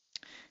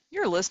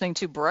You're listening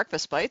to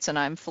Breakfast Bites, and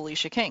I'm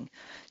Felicia King.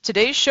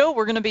 Today's show,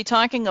 we're going to be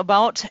talking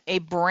about a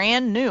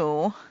brand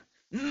new,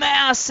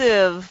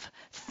 massive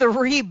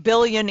 3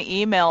 billion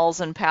emails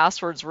and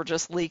passwords were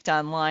just leaked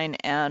online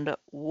and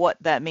what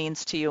that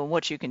means to you and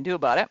what you can do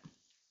about it.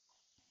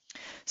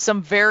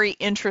 Some very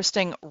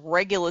interesting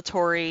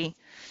regulatory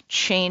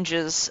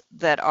changes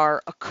that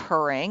are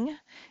occurring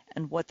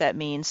and what that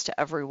means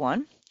to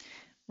everyone.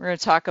 We're going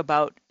to talk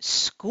about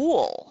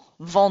school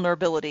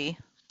vulnerability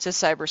to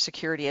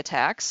cybersecurity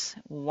attacks,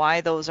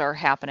 why those are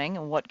happening,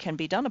 and what can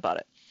be done about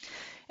it.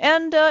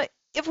 And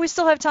if we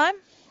still have time,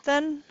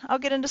 then I'll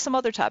get into some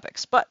other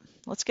topics. But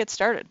let's get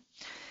started.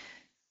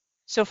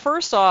 So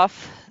first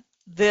off,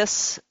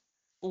 this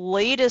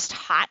latest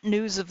hot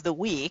news of the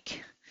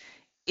week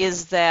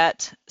is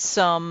that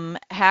some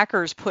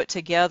hackers put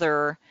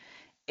together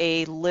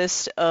a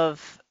list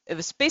of, it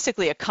was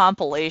basically a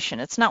compilation.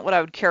 It's not what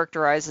I would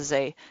characterize as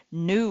a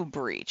new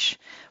breach,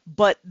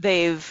 but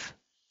they've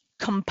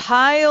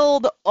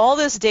compiled all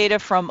this data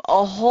from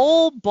a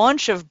whole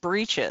bunch of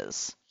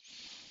breaches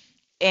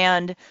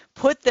and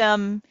put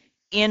them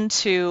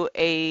into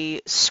a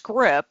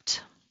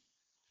script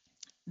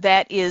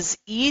that is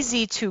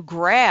easy to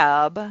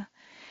grab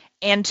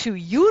and to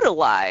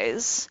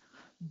utilize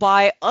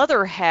by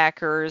other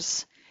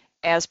hackers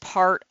as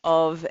part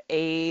of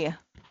an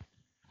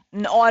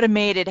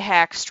automated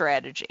hack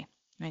strategy.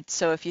 Right?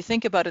 So if you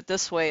think about it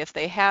this way, if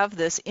they have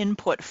this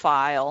input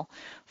file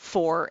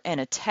for an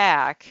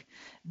attack,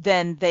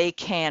 then they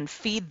can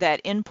feed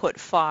that input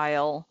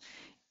file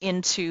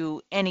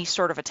into any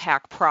sort of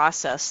attack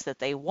process that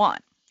they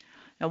want.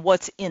 Now,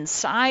 what's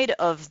inside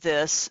of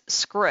this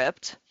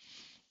script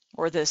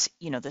or this,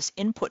 this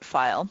input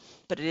file,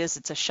 but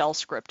it's a shell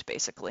script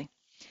basically.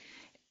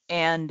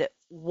 And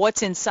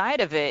what's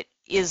inside of it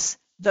is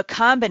the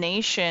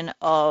combination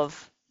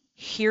of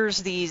here's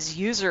these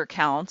user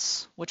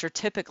accounts, which are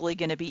typically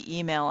going to be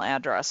email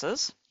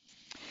addresses,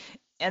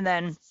 and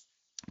then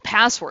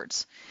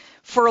passwords.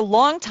 For a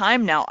long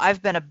time now,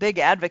 I've been a big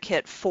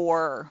advocate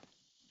for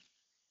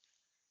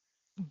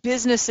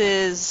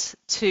businesses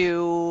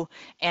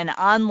and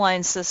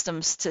online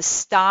systems to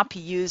stop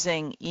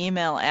using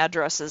email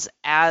addresses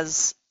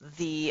as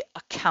the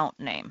account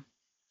name.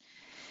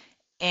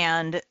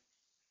 And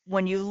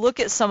when you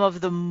look at some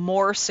of the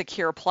more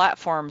secure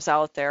platforms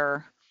out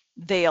there,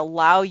 they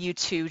allow you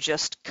to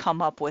just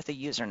come up with a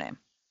username.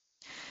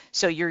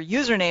 So your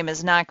username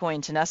is not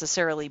going to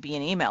necessarily be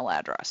an email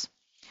address.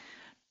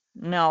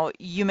 Now,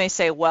 you may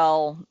say,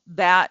 well,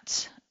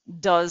 that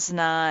does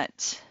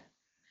not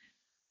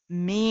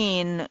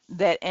mean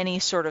that any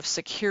sort of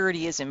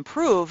security is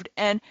improved.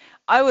 And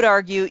I would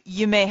argue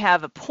you may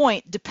have a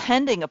point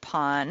depending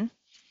upon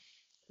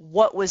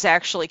what was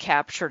actually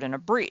captured in a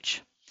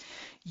breach.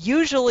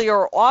 Usually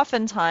or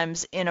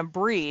oftentimes in a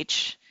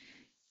breach,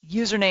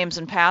 usernames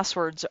and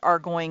passwords are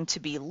going to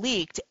be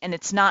leaked, and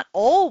it's not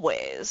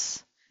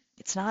always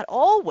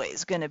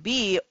going to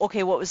be,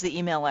 okay, what was the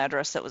email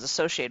address that was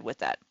associated with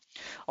that?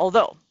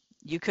 Although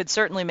you could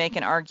certainly make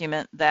an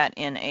argument that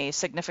in a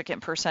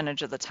significant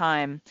percentage of the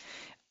time,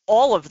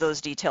 all of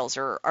those details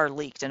are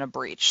leaked in a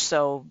breach.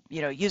 So,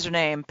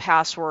 username,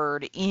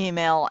 password,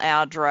 email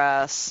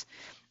address,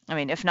 I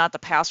mean, if not the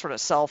password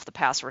itself, the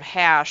password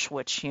hash,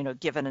 which,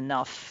 given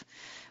enough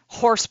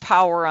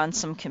horsepower on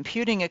some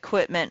computing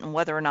equipment and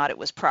whether or not it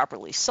was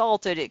properly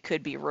salted, it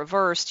could be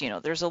reversed.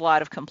 There's a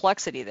lot of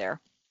complexity there.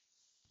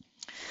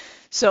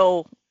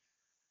 So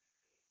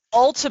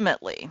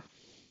ultimately,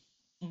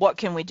 what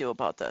can we do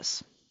about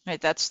this? Right,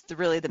 that's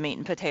really the meat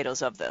and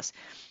potatoes of this.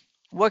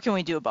 What can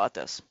we do about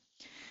this?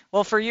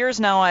 Well, for years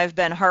now, I've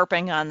been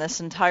harping on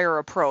this entire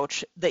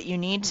approach that you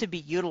need to be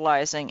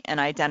utilizing an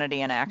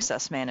identity and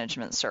access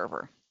management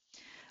server.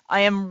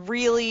 I am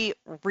really,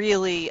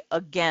 really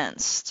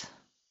against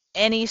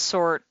any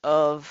sort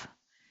of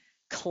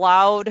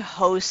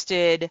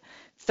cloud-hosted,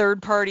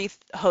 third-party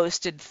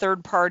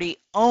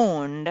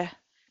owned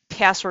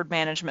password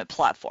management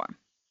platform.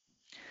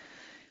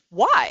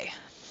 Why?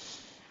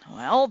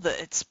 Well,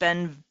 it's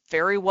been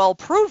very well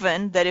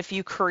proven that if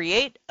you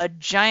create a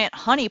giant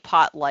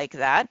honeypot like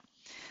that,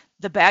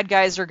 the bad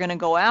guys are going to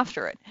go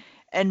after it.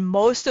 And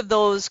most of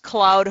those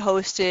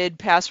cloud-hosted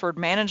password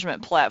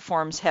management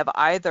platforms have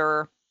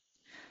either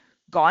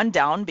gone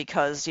down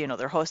because, they're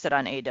hosted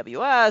on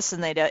AWS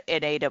and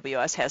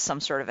AWS has some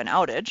sort of an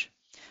outage.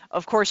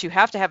 Of course, you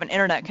have to have an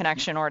internet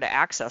connection in order to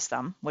access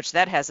them, which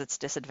that has its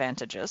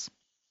disadvantages.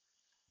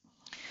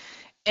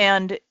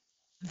 And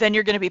then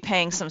you're going to be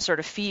paying some sort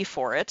of fee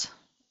for it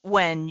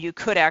when you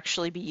could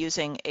actually be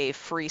using a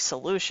free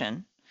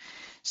solution.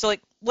 So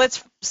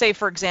let's say,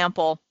 for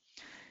example,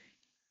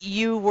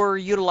 you were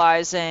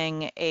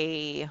utilizing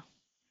a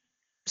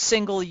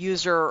single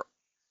user,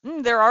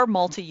 there are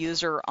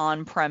multi-user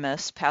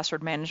on-premise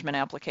password management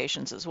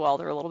applications as well.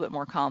 They're a little bit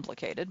more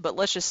complicated, but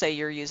let's just say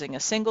you're using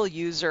a single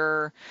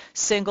user,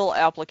 single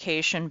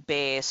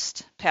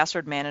application-based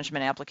password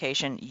management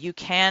application. You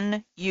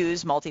can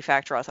use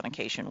multi-factor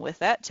authentication with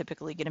that,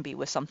 typically going to be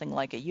with something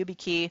like a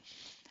YubiKey.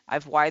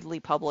 I've widely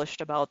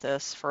published about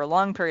this for a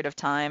long period of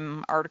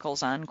time,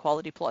 articles on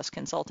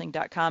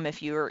qualityplusconsulting.com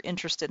if you're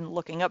interested in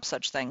looking up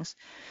such things.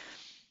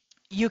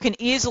 You can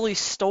easily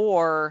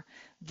store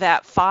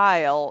that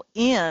file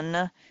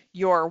in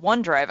your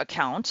OneDrive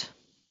account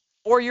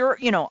or your,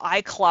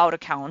 iCloud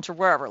account or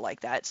wherever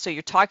like that. So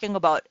you're talking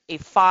about a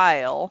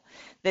file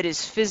that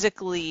is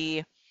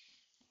physically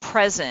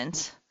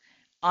present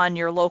on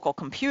your local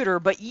computer,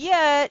 but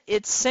yet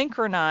it's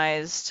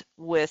synchronized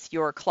with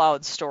your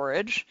cloud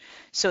storage,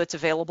 so it's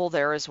available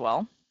there as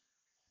well.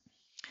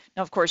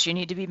 Now, of course, you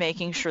need to be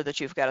making sure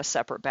that you've got a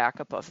separate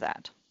backup of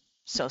that.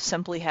 So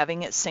simply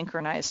having it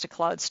synchronized to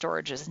cloud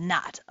storage is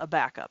not a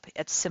backup.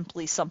 It's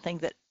simply something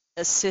that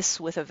assists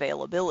with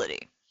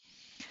availability.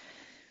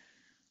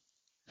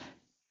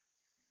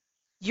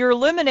 You're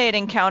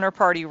eliminating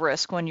counterparty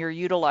risk when you're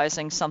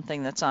utilizing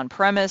something that's on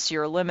premise.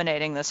 You're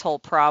eliminating this whole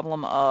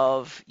problem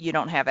of you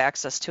don't have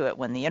access to it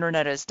when the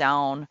internet is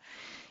down,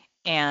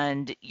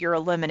 and you're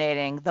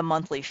eliminating the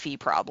monthly fee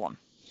problem.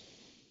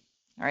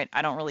 All right,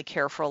 I don't really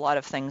care for a lot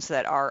of things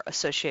that are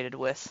associated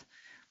with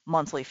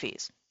monthly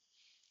fees.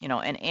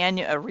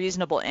 A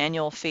reasonable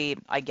annual fee,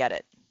 I get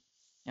it.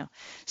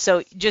 So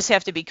you just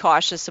have to be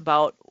cautious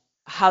about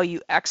how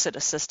you exit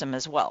a system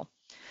as well.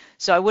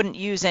 So I wouldn't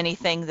use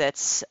anything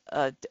that's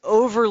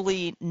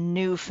overly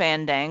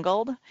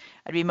newfandangled.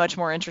 I'd be much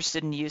more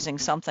interested in using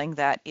something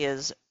that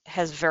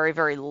has very,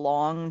 very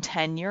long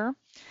tenure.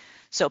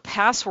 So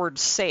Password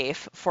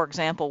Safe, for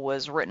example,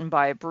 was written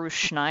by Bruce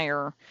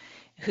Schneier,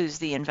 who's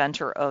the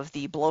inventor of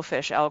the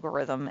Blowfish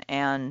algorithm.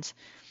 And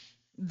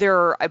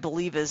there, I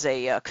believe, is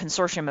a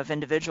consortium of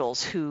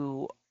individuals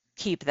who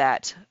keep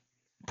that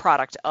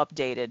product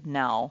updated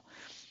now.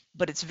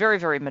 But it's very,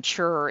 very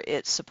mature.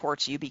 It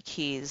supports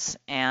YubiKeys,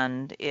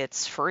 and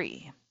it's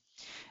free.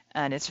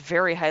 And it's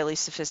very highly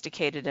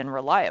sophisticated and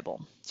reliable.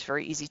 It's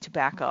very easy to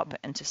back up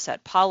and to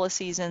set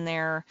policies in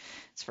there.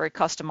 It's very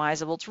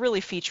customizable. It's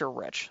really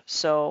feature-rich.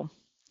 So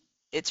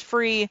it's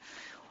free.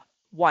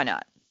 Why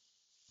not?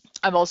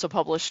 I've also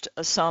published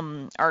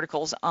some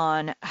articles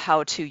on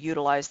how to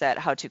utilize that,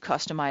 how to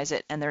customize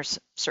it, and there's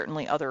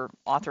certainly other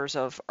authors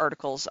of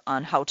articles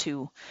on how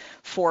to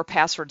for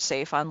password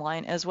safe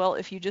online as well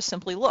if you just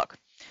simply look.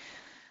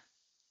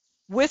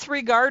 With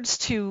regards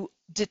to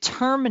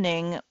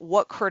determining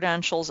what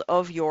credentials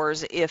of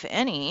yours, if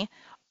any,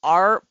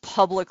 are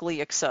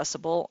publicly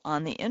accessible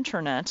on the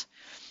internet,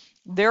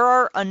 there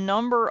are a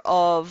number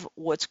of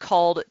what's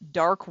called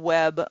dark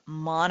web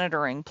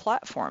monitoring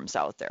platforms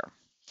out there.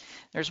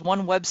 There's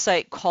one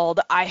website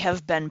called I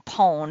Have Been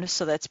Pwned,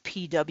 so that's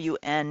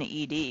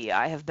P-W-N-E-D,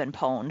 I Have Been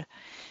Pwned,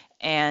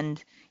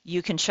 and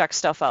you can check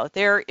stuff out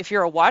there. If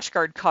you're a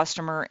WatchGuard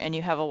customer and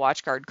you have a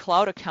WatchGuard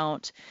cloud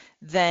account,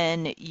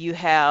 then you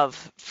have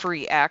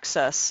free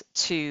access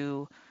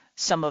to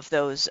some of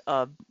those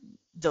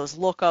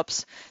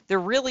lookups. There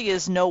really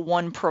is no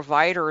one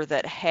provider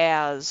that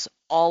has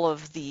all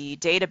of the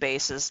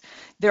databases.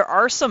 There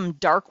are some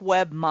dark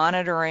web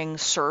monitoring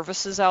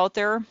services out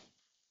there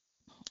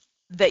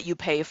that you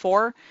pay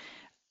for.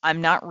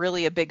 I'm not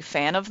really a big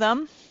fan of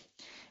them,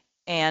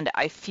 and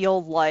I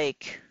feel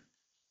like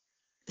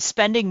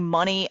spending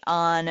money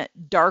on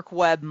dark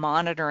web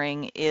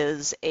monitoring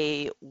is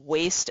a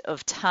waste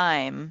of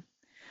time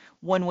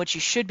when what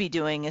you should be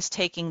doing is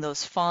taking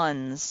those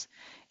funds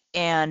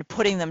and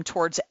putting them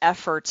towards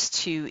efforts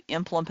to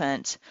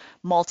implement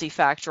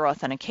multi-factor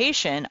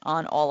authentication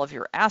on all of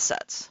your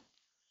assets.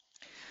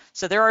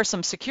 So there are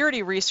some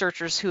security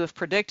researchers who have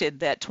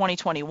predicted that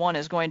 2021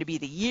 is going to be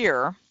the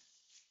year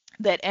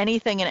that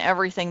anything and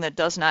everything that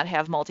does not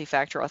have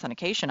multi-factor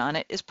authentication on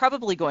it is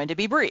probably going to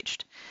be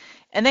breached.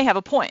 And they have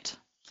a point.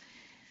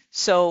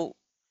 So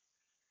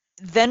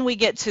then we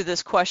get to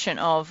this question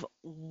of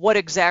what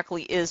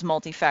exactly is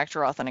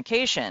multi-factor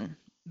authentication,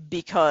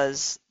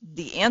 because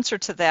the answer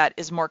to that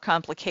is more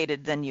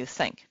complicated than you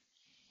think.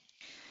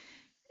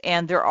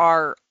 And there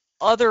are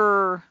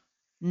other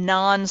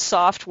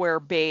non-software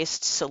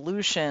based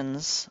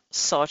solutions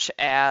such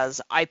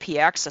as IP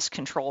access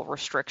control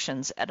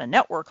restrictions at a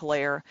network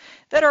layer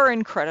that are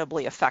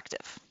incredibly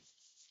effective.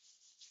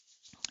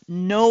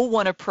 No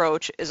one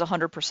approach is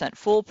 100%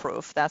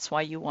 foolproof. That's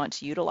why you want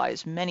to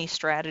utilize many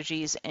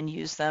strategies and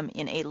use them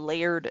in a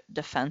layered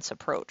defense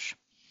approach.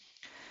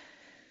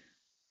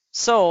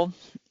 So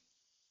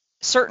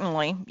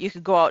certainly you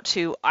could go out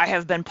to I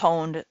have been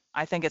pwned,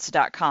 I think it's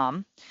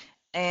 .com,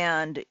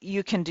 and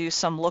you can do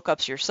some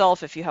lookups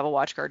yourself. If you have a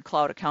WatchGuard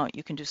cloud account,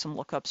 you can do some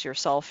lookups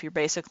yourself. You're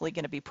basically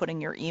going to be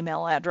putting your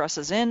email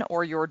addresses in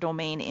or your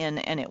domain in,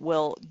 and it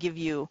will give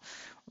you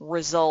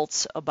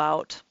results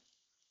about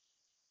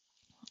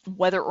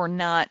whether or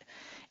not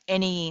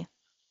any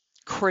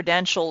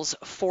credentials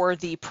for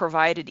the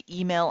provided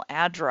email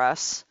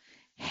address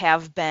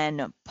have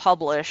been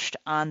published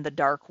on the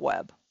dark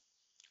web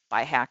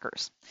by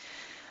hackers.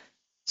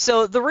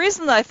 So the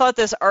reason that I thought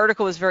this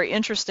article was very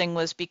interesting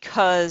was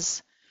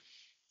because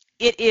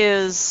it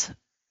is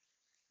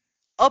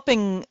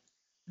upping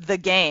the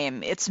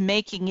game. It's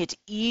making it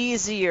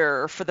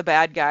easier for the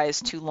bad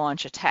guys to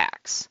launch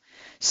attacks.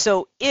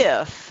 So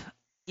if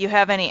you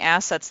have any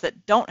assets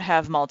that don't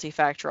have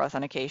multi-factor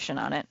authentication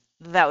on it,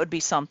 that would be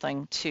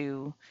something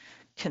to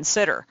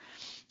consider.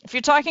 If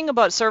you're talking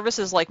about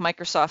services like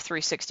Microsoft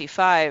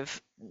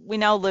 365, we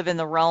now live in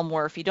the realm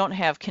where if you don't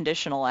have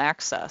conditional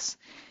access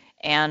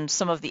and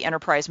some of the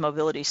enterprise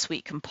mobility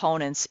suite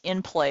components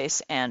in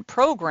place and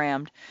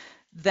programmed,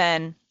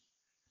 then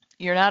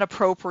you're not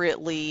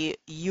appropriately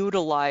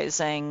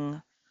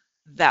utilizing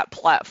that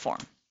platform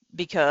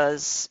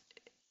because,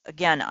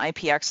 again,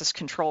 IP access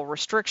control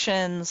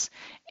restrictions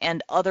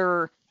and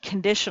other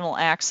conditional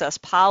access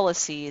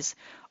policies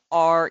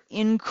are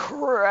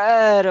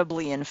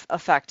incredibly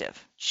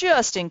effective,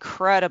 just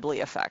incredibly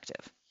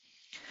effective.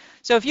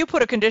 So if you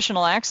put a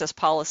conditional access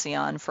policy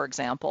on, for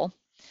example,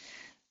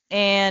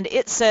 and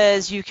it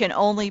says you can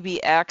only be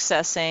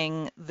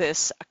accessing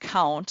this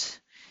account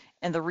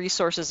and the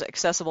resources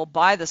accessible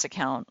by this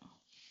account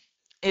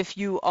if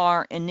you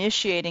are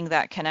initiating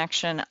that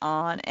connection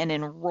on an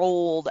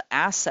enrolled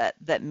asset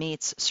that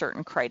meets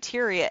certain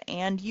criteria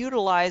and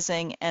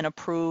utilizing an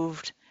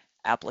approved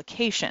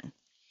application.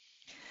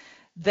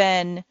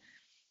 Then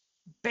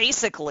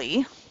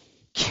basically,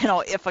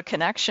 if a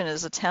connection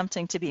is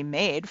attempting to be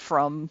made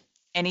from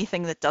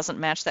anything that doesn't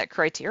match that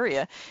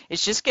criteria,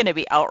 it's just going to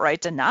be outright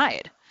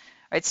denied,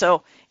 right?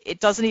 So it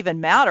doesn't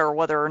even matter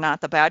whether or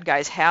not the bad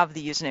guys have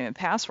the username and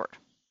password.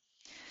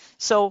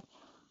 So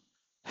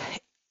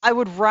I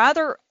would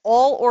rather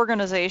all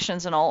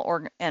organizations and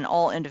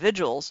all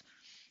individuals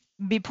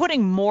be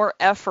putting more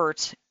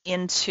effort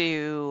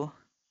into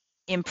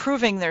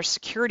improving their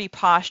security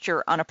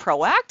posture on a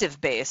proactive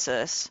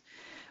basis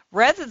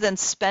rather than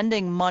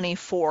spending money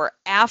for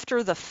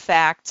after the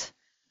fact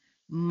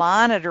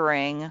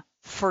monitoring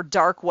for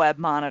dark web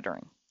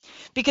monitoring.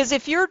 Because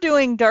if you're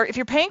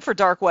paying for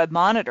dark web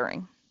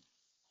monitoring,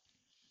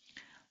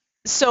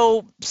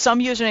 so some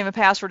username and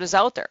password is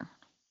out there,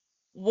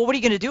 well, what are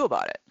you going to do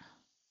about it?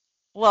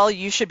 Well,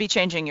 you should be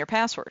changing your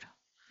password.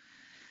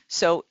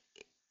 So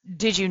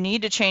did you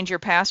need to change your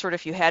password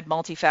if you had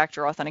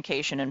multi-factor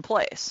authentication in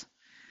place?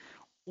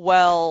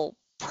 Well,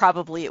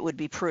 probably it would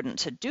be prudent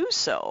to do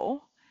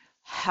so.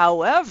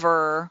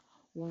 However,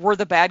 were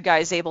the bad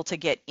guys able to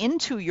get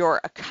into your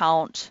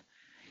account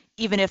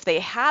even if they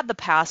had the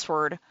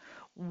password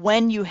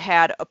when you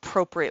had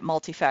appropriate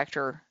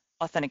multi-factor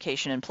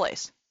authentication in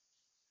place?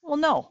 Well,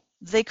 no,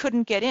 they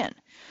couldn't get in.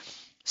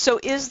 So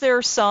is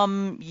there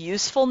some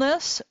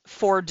usefulness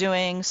for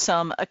doing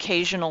some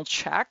occasional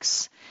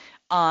checks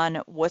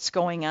on what's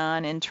going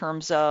on in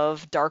terms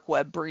of dark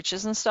web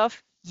breaches and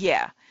stuff?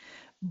 Yeah,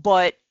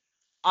 but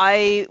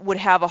I would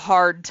have a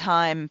hard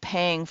time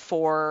paying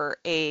for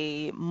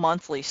a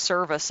monthly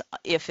service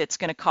if it's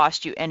going to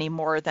cost you any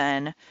more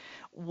than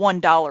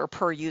 $1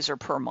 per user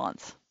per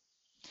month.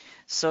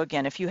 So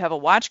again, if you have a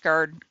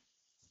WatchGuard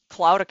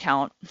cloud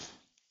account,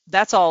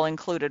 that's all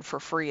included for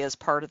free as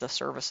part of the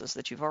services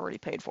that you've already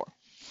paid for.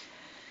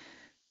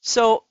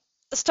 So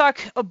let's talk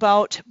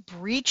about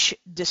breach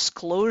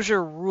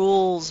disclosure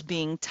rules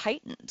being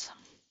tightened.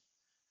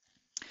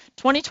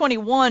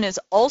 2021 is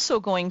also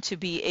going to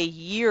be a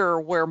year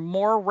where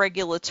more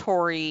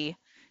regulatory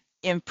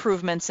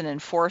improvements and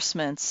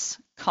enforcements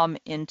come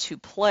into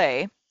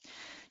play.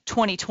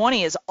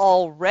 2020 has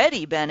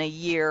already been a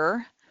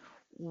year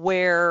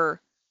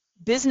where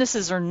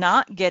businesses are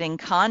not getting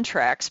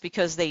contracts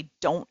because they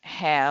don't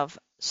have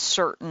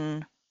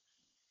certain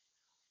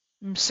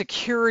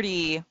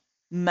security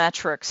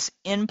metrics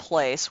in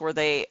place where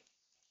they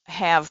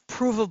have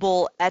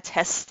provable,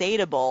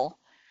 attestatable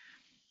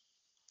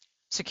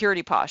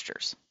security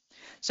postures.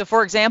 So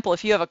for example,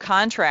 if you have a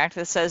contract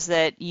that says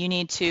that you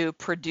need to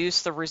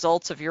produce the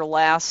results of your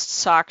last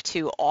SOC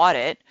 2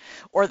 audit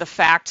or the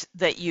fact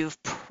that you've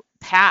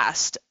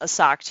passed a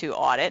SOC 2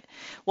 audit,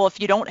 well, if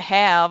you don't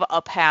have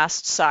a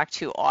past SOC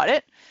 2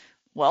 audit,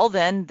 well,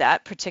 then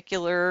that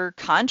particular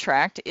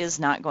contract is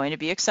not going to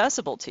be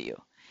accessible to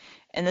you.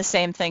 And the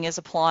same thing is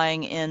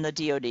applying in the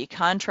DoD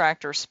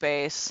contractor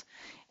space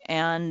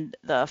and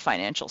the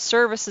financial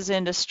services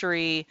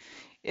industry.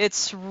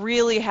 It's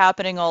really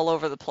happening all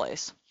over the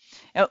place.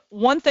 Now,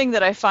 one thing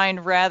that I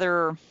find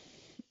rather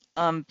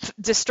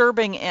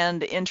disturbing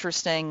and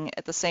interesting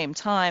at the same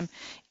time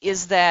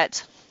is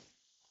that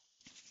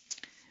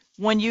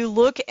when you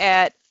look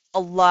at a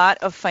lot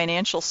of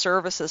financial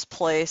services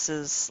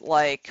places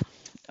like,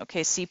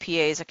 okay,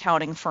 CPAs,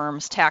 accounting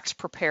firms, tax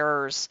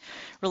preparers,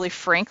 really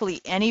frankly,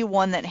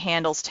 anyone that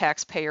handles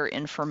taxpayer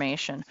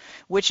information,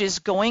 which is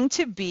going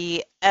to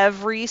be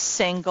every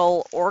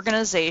single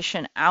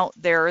organization out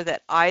there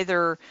that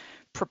either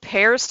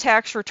prepares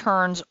tax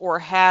returns or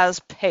has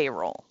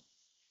payroll,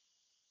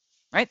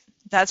 right?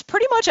 That's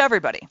pretty much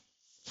everybody,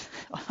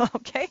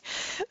 okay?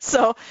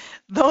 So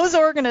those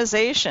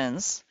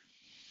organizations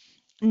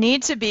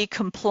need to be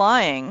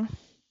complying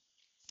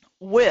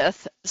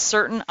with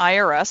certain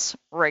IRS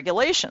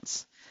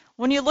regulations.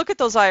 When you look at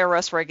those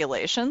IRS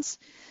regulations,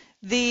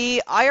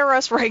 the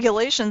IRS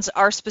regulations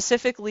are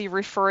specifically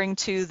referring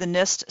to the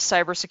NIST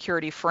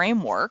cybersecurity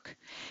framework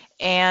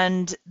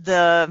and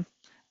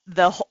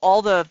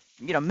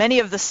many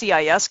of the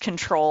CIS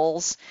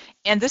controls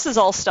And this is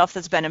all stuff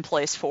that's been in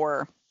place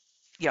for,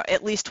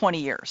 at least 20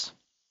 years.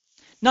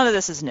 None of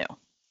this is new.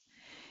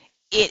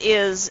 It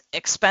is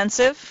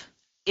expensive,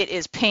 it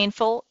is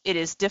painful, it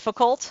is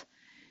difficult,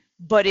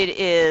 but it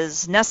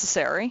is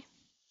necessary.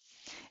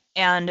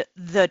 And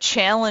the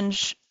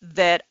challenge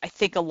that I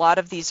think a lot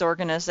of these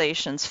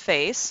organizations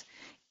face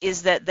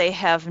is that they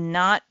have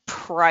not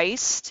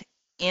priced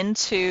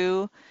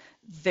into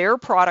their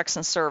products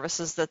and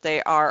services that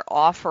they are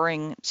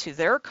offering to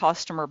their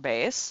customer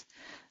base.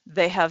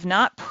 They have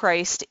not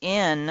priced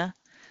in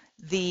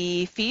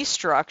the fee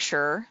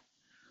structure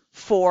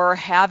for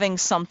having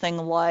something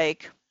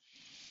like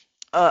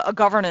a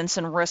governance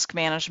and risk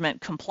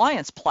management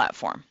compliance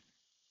platform.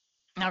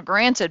 Now,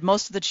 granted,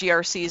 most of the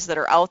GRCs that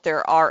are out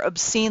there are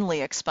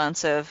obscenely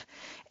expensive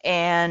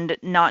and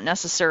not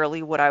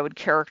necessarily what I would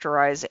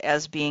characterize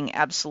as being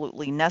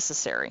absolutely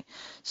necessary.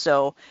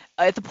 So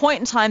at the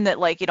point in time that,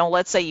 like,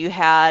 let's say you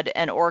had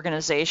an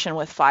organization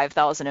with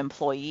 5,000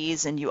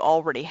 employees and you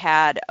already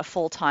had a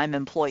full-time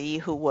employee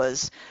who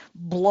was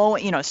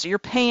blowing, so you're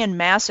paying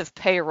massive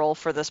payroll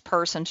for this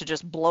person to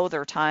just blow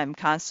their time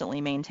constantly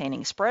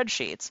maintaining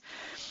spreadsheets.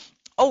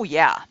 Oh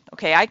yeah,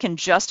 okay, I can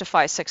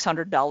justify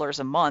 $600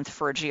 a month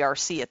for a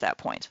GRC at that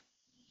point.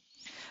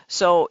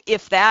 So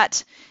if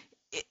that's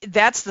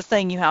the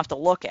thing you have to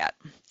look at.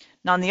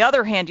 Now, on the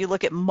other hand, you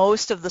look at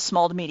most of the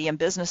small to medium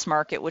business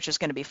market, which is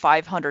going to be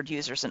 500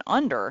 users and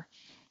under,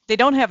 they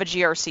don't have a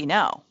GRC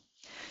now.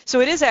 So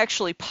it is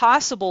actually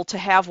possible to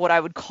have what I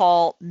would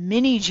call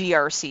mini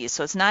GRCs.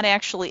 So it's not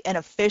actually an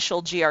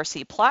official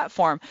GRC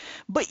platform,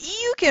 but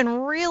you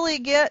can really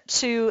get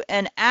to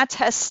an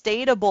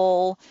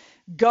attestatable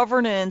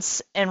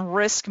governance and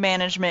risk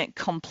management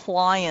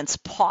compliance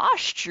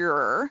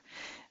posture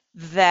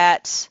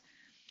that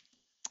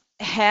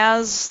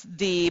has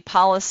the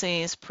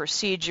policies,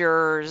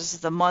 procedures,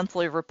 the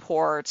monthly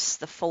reports,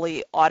 the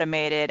fully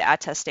automated,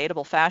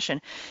 attestatable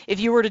fashion. If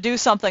you were to do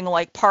something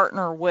like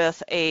partner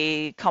with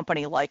a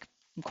company like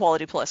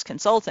Quality Plus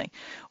Consulting,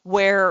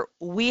 where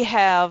we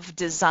have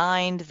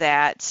designed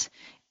that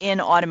in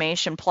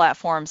automation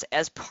platforms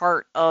as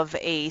part of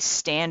a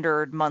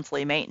standard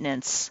monthly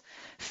maintenance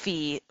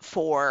fee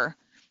for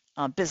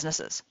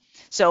businesses.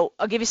 So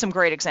I'll give you some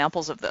great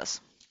examples of this.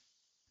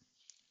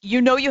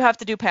 You have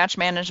to do patch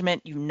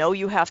management,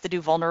 you have to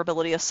do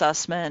vulnerability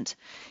assessment.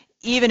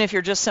 Even if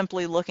you're just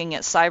simply looking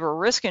at cyber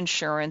risk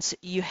insurance,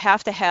 you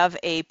have to have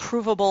a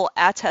provable,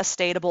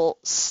 attestatable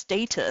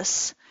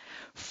status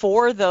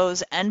for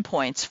those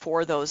endpoints,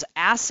 for those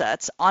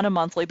assets on a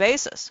monthly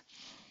basis.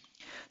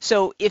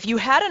 So if you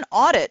had an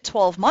audit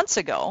 12 months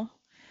ago,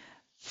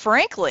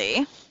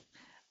 frankly,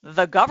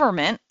 the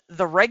government,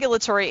 the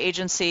regulatory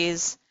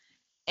agencies,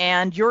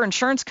 and your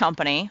insurance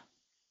company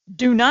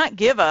do not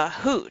give a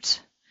hoot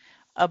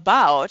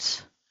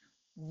about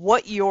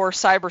what your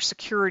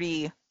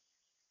cybersecurity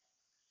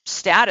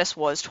status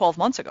was 12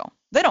 months ago.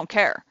 They don't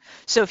care.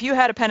 So if you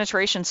had a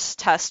penetration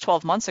test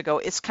 12 months ago,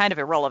 it's kind of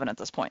irrelevant at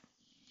this point.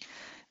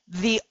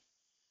 The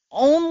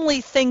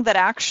only thing that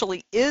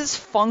actually is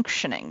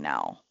functioning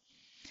now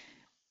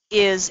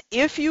is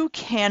if you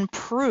can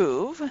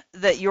prove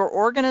that your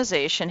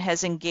organization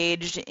has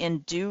engaged in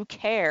due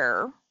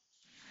care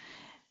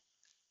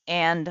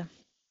and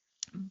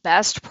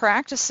best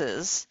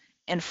practices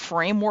and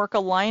framework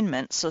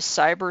alignment, so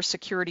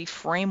cybersecurity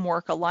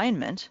framework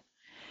alignment,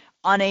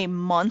 on a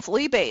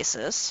monthly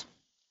basis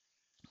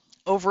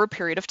over a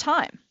period of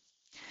time.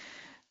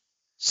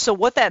 So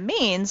what that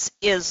means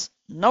is,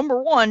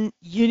 number one,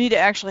 you need to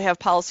actually have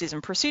policies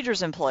and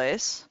procedures in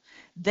place.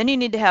 Then you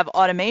need to have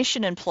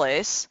automation in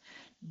place,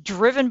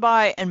 driven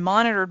by and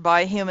monitored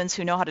by humans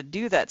who know how to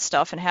do that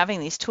stuff, and having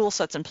these tool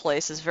sets in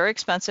place is very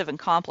expensive and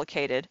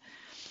complicated.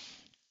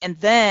 And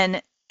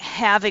then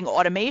having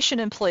automation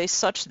in place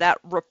such that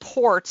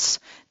reports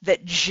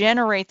that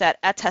generate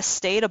that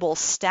attestatable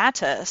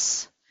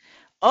status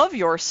of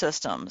your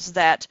systems,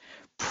 that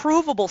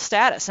provable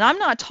status. And I'm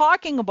not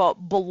talking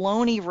about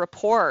baloney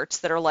reports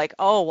that are like,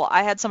 oh, well,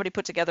 I had somebody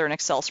put together an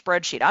Excel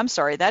spreadsheet. I'm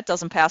sorry, that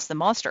doesn't pass the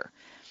muster.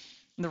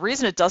 And the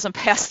reason it doesn't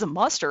pass the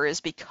muster is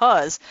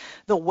because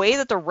the way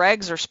that the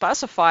regs are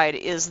specified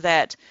is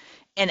that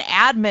an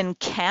admin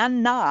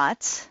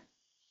cannot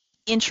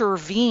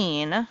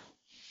intervene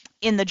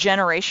in the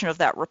generation of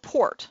that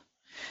report.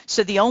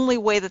 So the only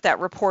way that that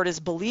report is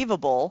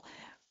believable,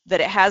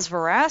 that it has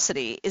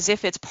veracity, is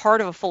if it's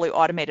part of a fully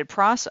automated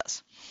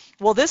process.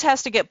 Well, this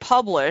has to get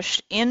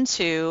published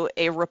into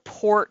a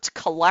report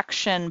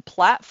collection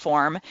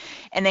platform,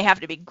 and they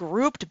have to be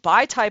grouped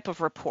by type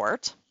of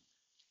report,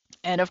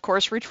 and of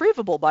course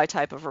retrievable by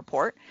type of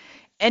report.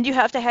 And you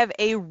have to have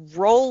a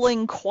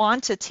rolling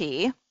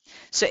quantity,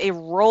 so a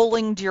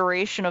rolling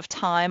duration of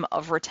time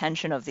of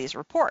retention of these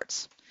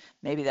reports.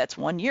 Maybe that's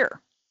 1 year.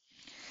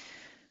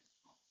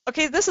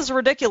 Okay, this is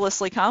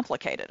ridiculously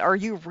complicated. Are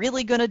you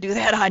really going to do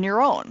that on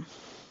your own?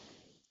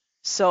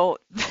 So,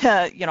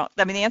 the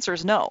answer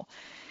is no.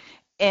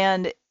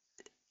 And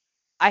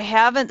I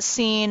haven't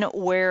seen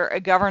where a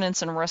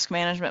governance and risk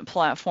management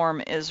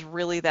platform is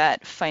really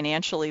that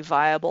financially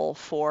viable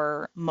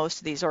for most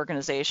of these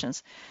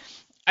organizations.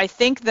 I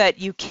think that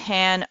you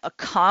can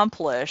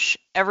accomplish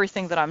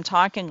everything that I'm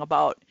talking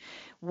about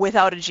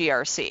without a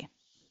GRC.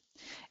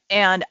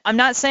 And I'm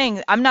not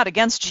saying I'm not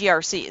against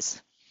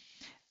GRCs.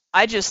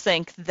 I just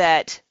think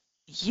that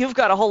you've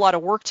got a whole lot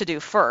of work to do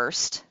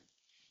first.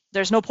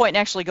 There's no point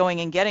in actually going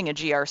and getting a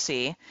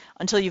GRC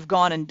until you've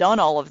gone and done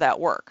all of that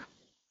work.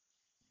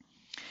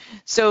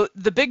 So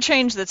the big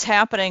change that's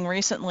happening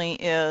recently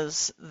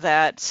is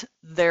that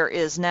there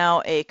is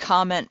now a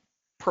comment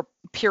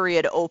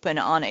period open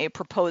on a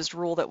proposed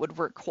rule that would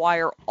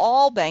require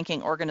all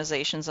banking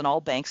organizations and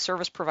all bank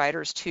service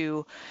providers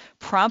to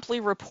promptly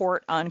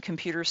report on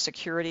computer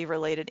security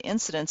related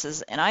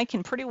incidences. And I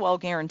can pretty well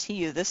guarantee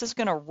you this is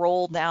going to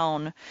roll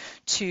down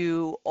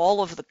to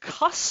all of the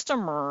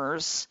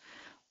customers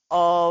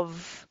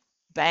of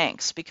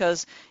banks,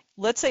 because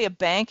let's say a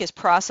bank is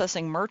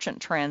processing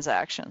merchant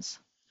transactions.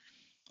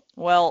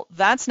 Well,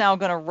 that's now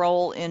going to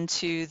roll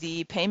into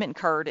the payment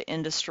card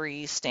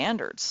industry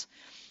standards.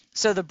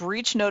 So the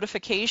breach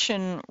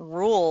notification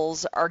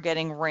rules are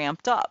getting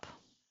ramped up.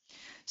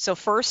 So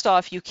first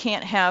off, you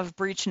can't have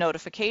breach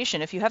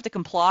notification. If you have to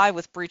comply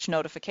with breach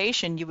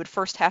notification, you would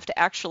first have to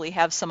actually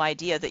have some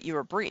idea that you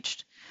were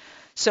breached.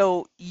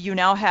 So you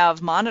now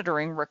have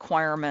monitoring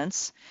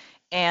requirements,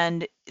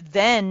 and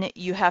then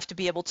you have to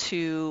be able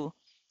to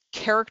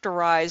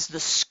characterize the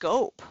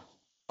scope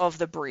of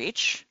the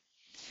breach.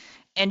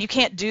 And you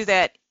can't do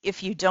that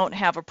if you don't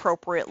have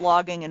appropriate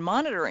logging and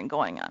monitoring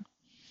going on,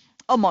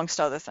 amongst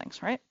other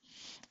things, right?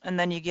 And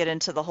then you get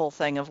into the whole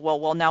thing of,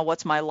 well, now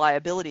what's my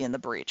liability in the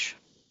breach?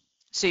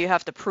 So you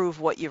have to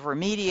prove what you've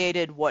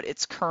remediated, what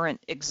its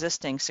current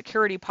existing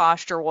security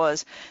posture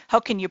was. How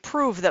can you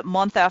prove that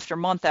month after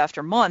month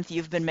after month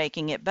you've been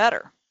making it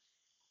better?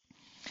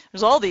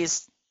 There's all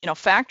these,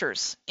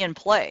 factors in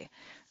play.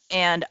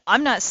 And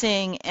I'm not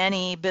seeing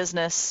any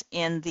business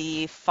in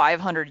the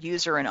 500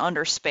 user and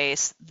under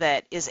space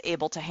that is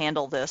able to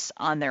handle this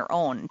on their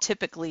own.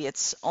 Typically,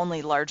 it's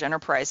only large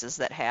enterprises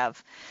that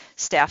have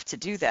staff to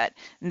do that.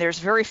 And there's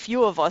very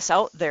few of us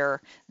out there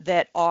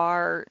that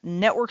are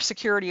network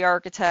security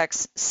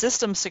architects,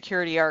 system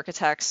security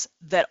architects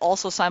that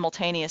also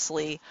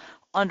simultaneously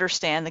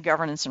understand the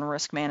governance and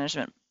risk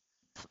management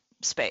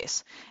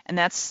space. And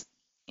that's,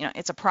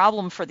 it's a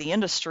problem for the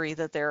industry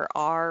that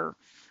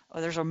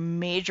there's a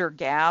major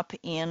gap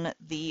in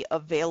the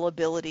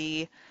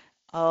availability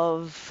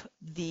of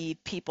the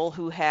people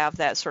who have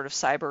that sort of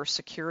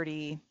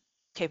cybersecurity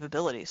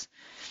capabilities.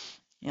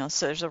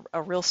 So there's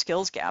a real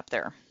skills gap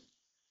there.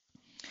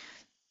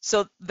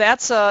 So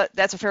that's a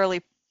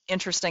fairly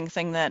interesting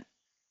thing that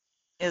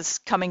is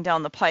coming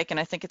down the pike, and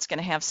I think it's going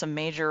to have some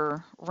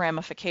major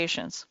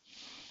ramifications.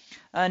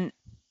 And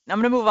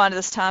I'm going to move on to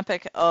this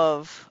topic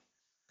of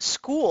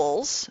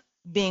schools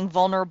being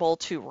vulnerable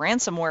to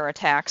ransomware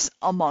attacks,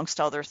 amongst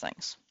other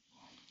things.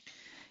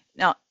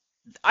 Now,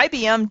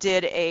 IBM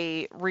did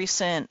a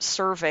recent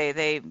survey.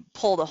 They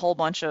polled a whole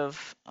bunch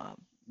of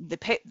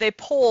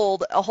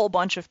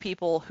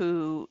people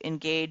who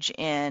engage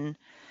in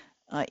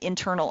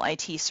internal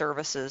IT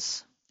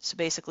services, so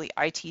basically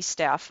IT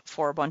staff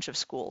for a bunch of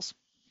schools.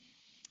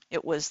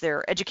 It was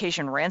their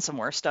education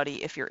ransomware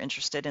study, if you're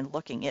interested in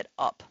looking it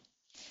up.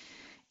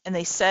 And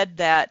they said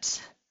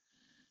that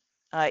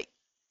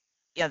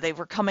they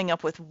were coming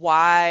up with,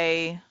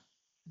 why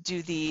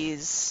do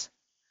these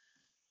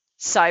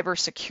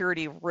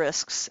cybersecurity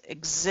risks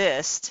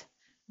exist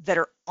that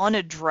are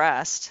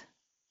unaddressed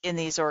in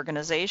these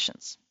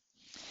organizations?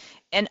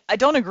 And I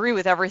don't agree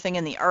with everything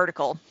in the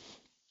article,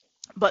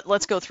 but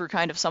let's go through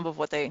kind of some of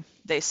what they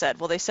said.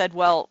 Well, they said,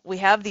 we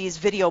have these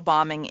video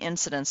bombing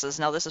incidences.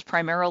 Now, this is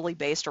primarily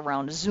based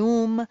around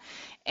Zoom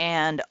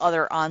and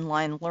other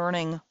online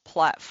learning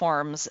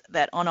platforms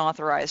that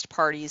unauthorized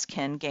parties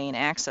can gain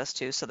access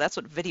to. So that's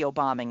what video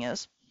bombing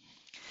is.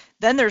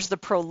 Then there's the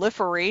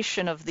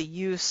proliferation of the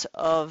use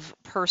of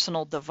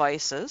personal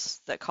devices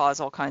that cause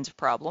all kinds of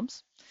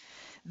problems.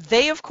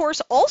 They, of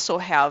course, also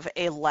have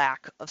a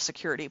lack of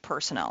security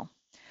personnel.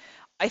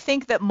 I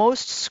think that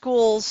most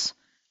schools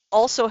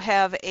also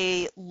have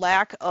a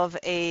lack of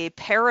a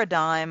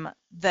paradigm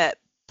that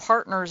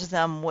partners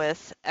them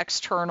with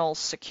external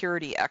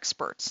security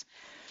experts.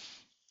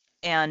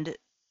 And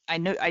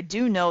I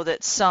do know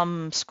that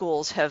some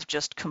schools have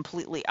just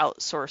completely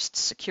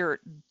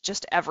outsourced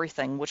just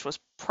everything, which was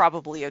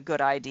probably a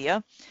good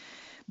idea,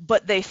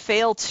 but they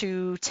fail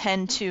to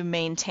tend to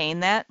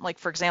maintain that. Like,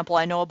 for example,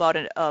 I know about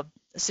a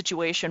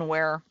situation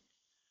where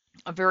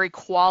a very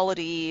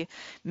quality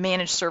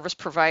managed service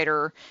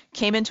provider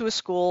came into a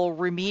school,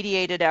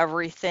 remediated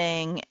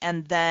everything,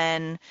 and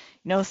then,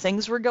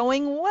 things were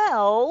going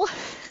well.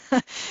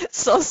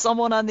 So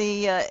someone on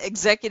the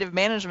executive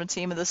management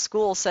team of the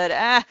school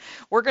said,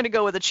 we're going to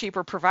go with a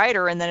cheaper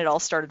provider, and then it all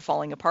started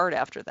falling apart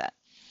after that.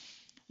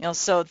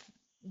 So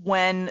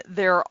when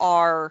there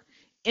are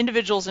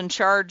individuals in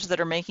charge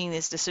that are making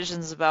these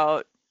decisions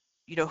about,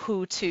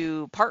 who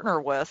to partner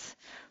with,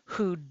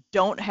 who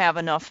don't have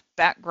enough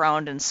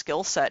background and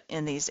skill set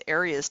in these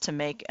areas to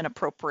make an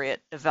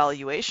appropriate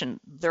evaluation,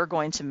 they're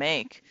going to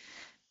make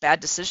bad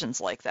decisions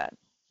like that.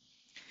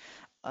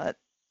 Uh,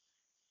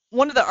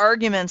 One of the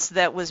arguments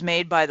that was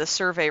made by the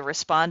survey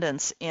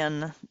respondents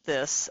in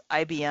this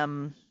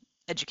IBM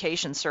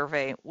education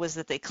survey was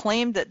that they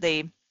claimed that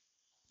they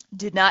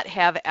did not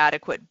have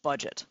adequate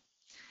budget.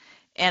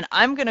 And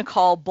I'm going to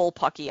call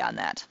bullpucky on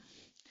that.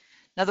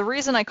 Now, the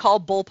reason I call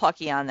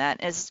bullpucky on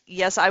that is,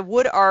 yes, I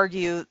would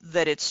argue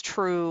that it's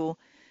true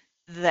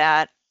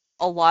that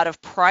a lot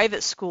of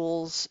private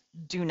schools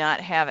do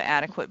not have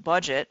adequate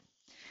budget.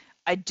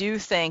 I do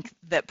think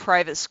that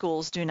private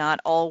schools do not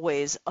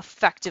always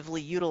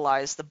effectively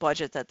utilize the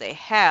budget that they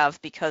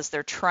have because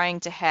they're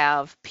trying to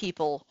have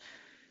people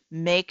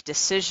make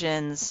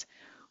decisions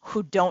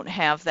who don't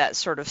have that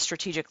sort of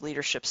strategic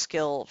leadership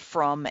skill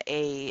from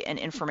an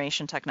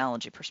information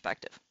technology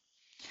perspective.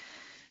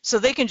 So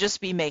they can just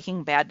be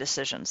making bad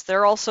decisions.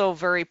 They're also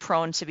very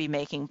prone to be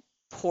making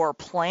poor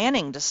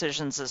planning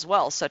decisions as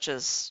well, such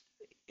as,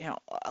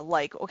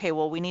 like, okay,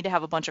 well, we need to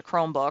have a bunch of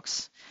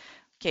Chromebooks.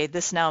 Okay,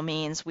 this now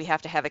means we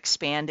have to have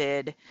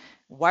expanded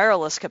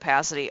wireless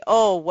capacity.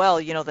 Oh, well,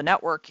 the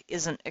network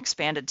isn't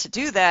expanded to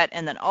do that.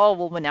 And then, oh,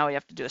 well, now we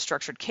have to do a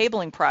structured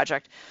cabling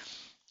project.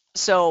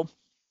 So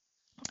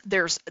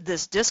there's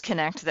this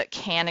disconnect that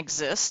can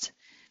exist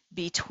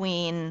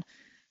between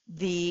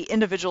the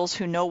individuals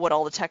who know what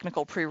all the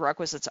technical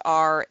prerequisites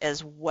are,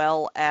 as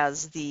well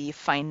as the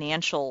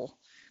financial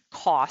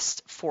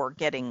cost for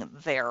getting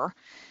there.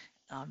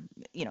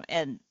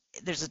 And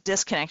there's a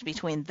disconnect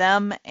between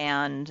them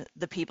and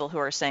the people who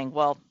are saying,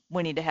 well,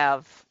 we need to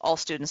have all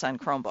students on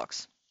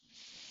Chromebooks,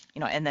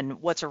 and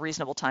then what's a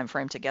reasonable time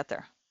frame to get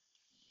there.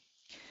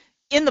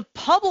 In the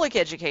public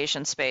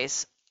education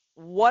space,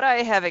 what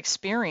I have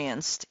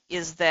experienced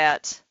is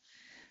that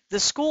the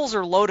schools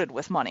are loaded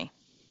with money,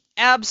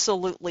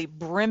 absolutely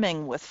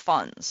brimming with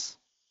funds.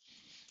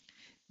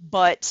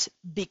 But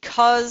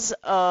because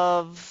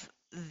of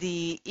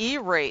the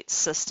E-rate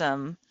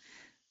system,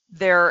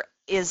 there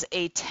is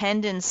a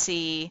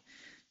tendency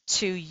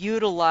to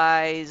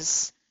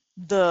utilize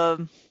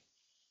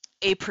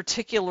a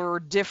particular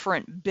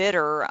different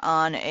bidder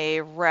on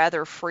a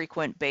rather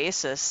frequent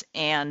basis,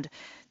 and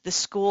the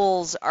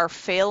schools are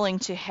failing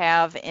to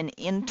have an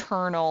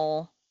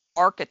internal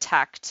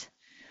architect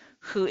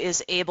who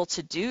is able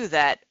to do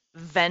that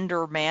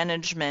vendor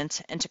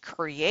management and to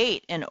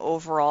create an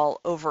overall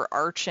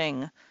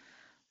overarching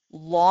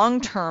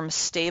long-term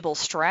stable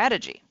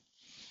strategy.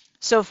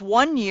 So if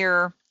one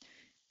year,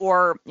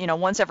 or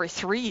once every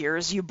 3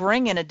 years, you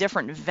bring in a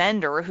different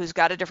vendor who's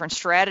got a different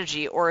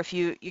strategy, or if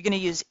you're going to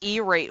use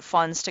E-rate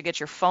funds to get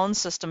your phone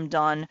system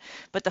done,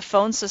 but the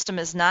phone system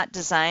is not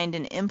designed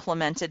and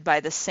implemented by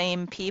the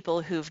same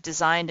people who've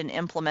designed and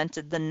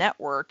implemented the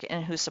network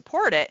and who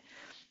support it,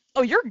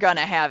 oh, you're going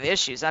to have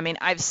issues. I mean,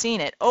 I've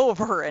seen it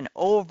over and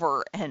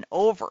over and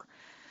over.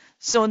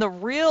 So in the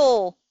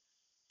real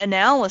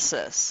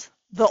analysis,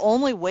 the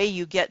only way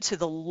you get to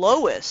the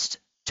lowest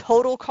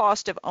total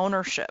cost of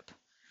ownership,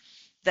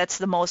 that's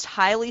the most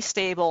highly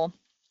stable,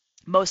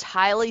 most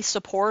highly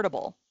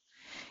supportable,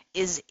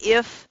 is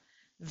if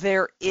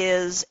there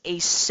is a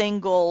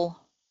single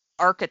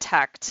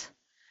architect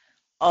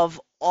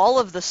of all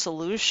of the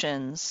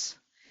solutions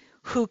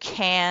who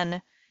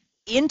can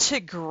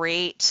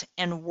integrate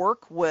and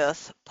work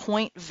with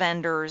point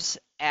vendors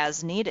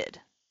as needed,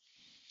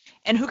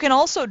 and who can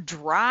also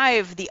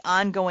drive the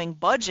ongoing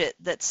budget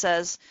that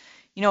says,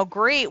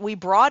 great, we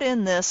brought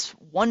in this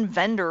one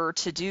vendor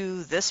to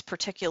do this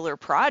particular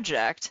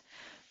project,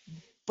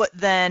 but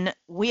then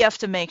we have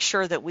to make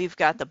sure that we've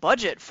got the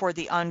budget for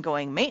the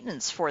ongoing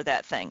maintenance for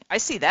that thing. I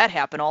see that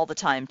happen all the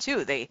time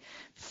too. They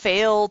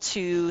fail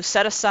to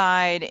set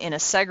aside in a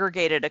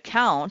segregated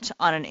account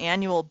on an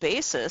annual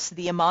basis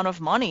the amount of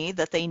money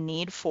that they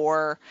need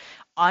for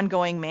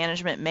ongoing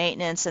management,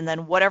 maintenance, and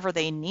then whatever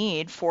they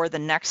need for the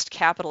next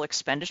capital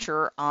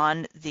expenditure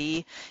on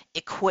the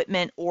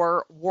equipment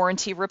or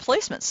warranty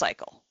replacement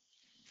cycle.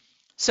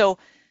 So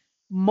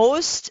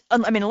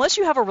unless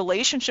you have a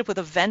relationship with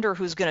a vendor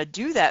who's going to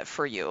do that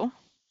for you,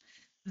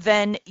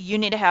 then you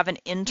need to have an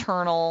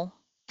internal,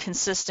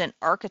 consistent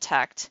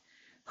architect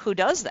who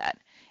does that.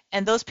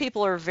 And those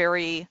people are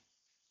very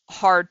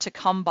hard to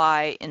come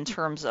by in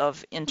terms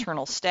of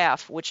internal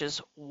staff, which is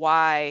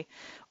why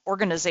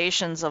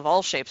organizations of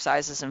all shapes,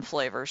 sizes, and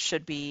flavors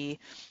should be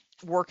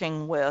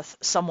working with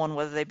someone,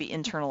 whether they be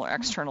internal or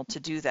external,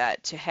 to do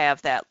that, to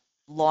have that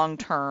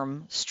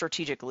long-term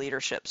strategic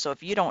leadership. So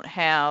if you don't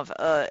have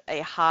a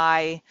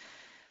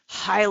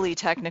highly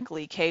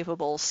technically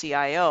capable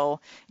CIO,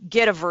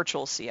 get a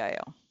virtual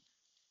CIO.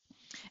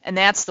 And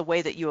that's the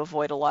way that you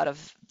avoid a lot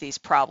of these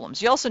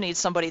problems. You also need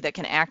somebody that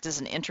can act as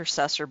an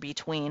intercessor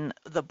between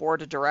the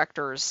board of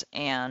directors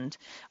and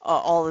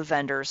all the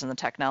vendors and the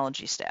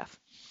technology staff.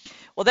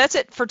 Well, that's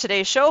it for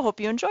today's show. Hope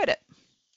you enjoyed it.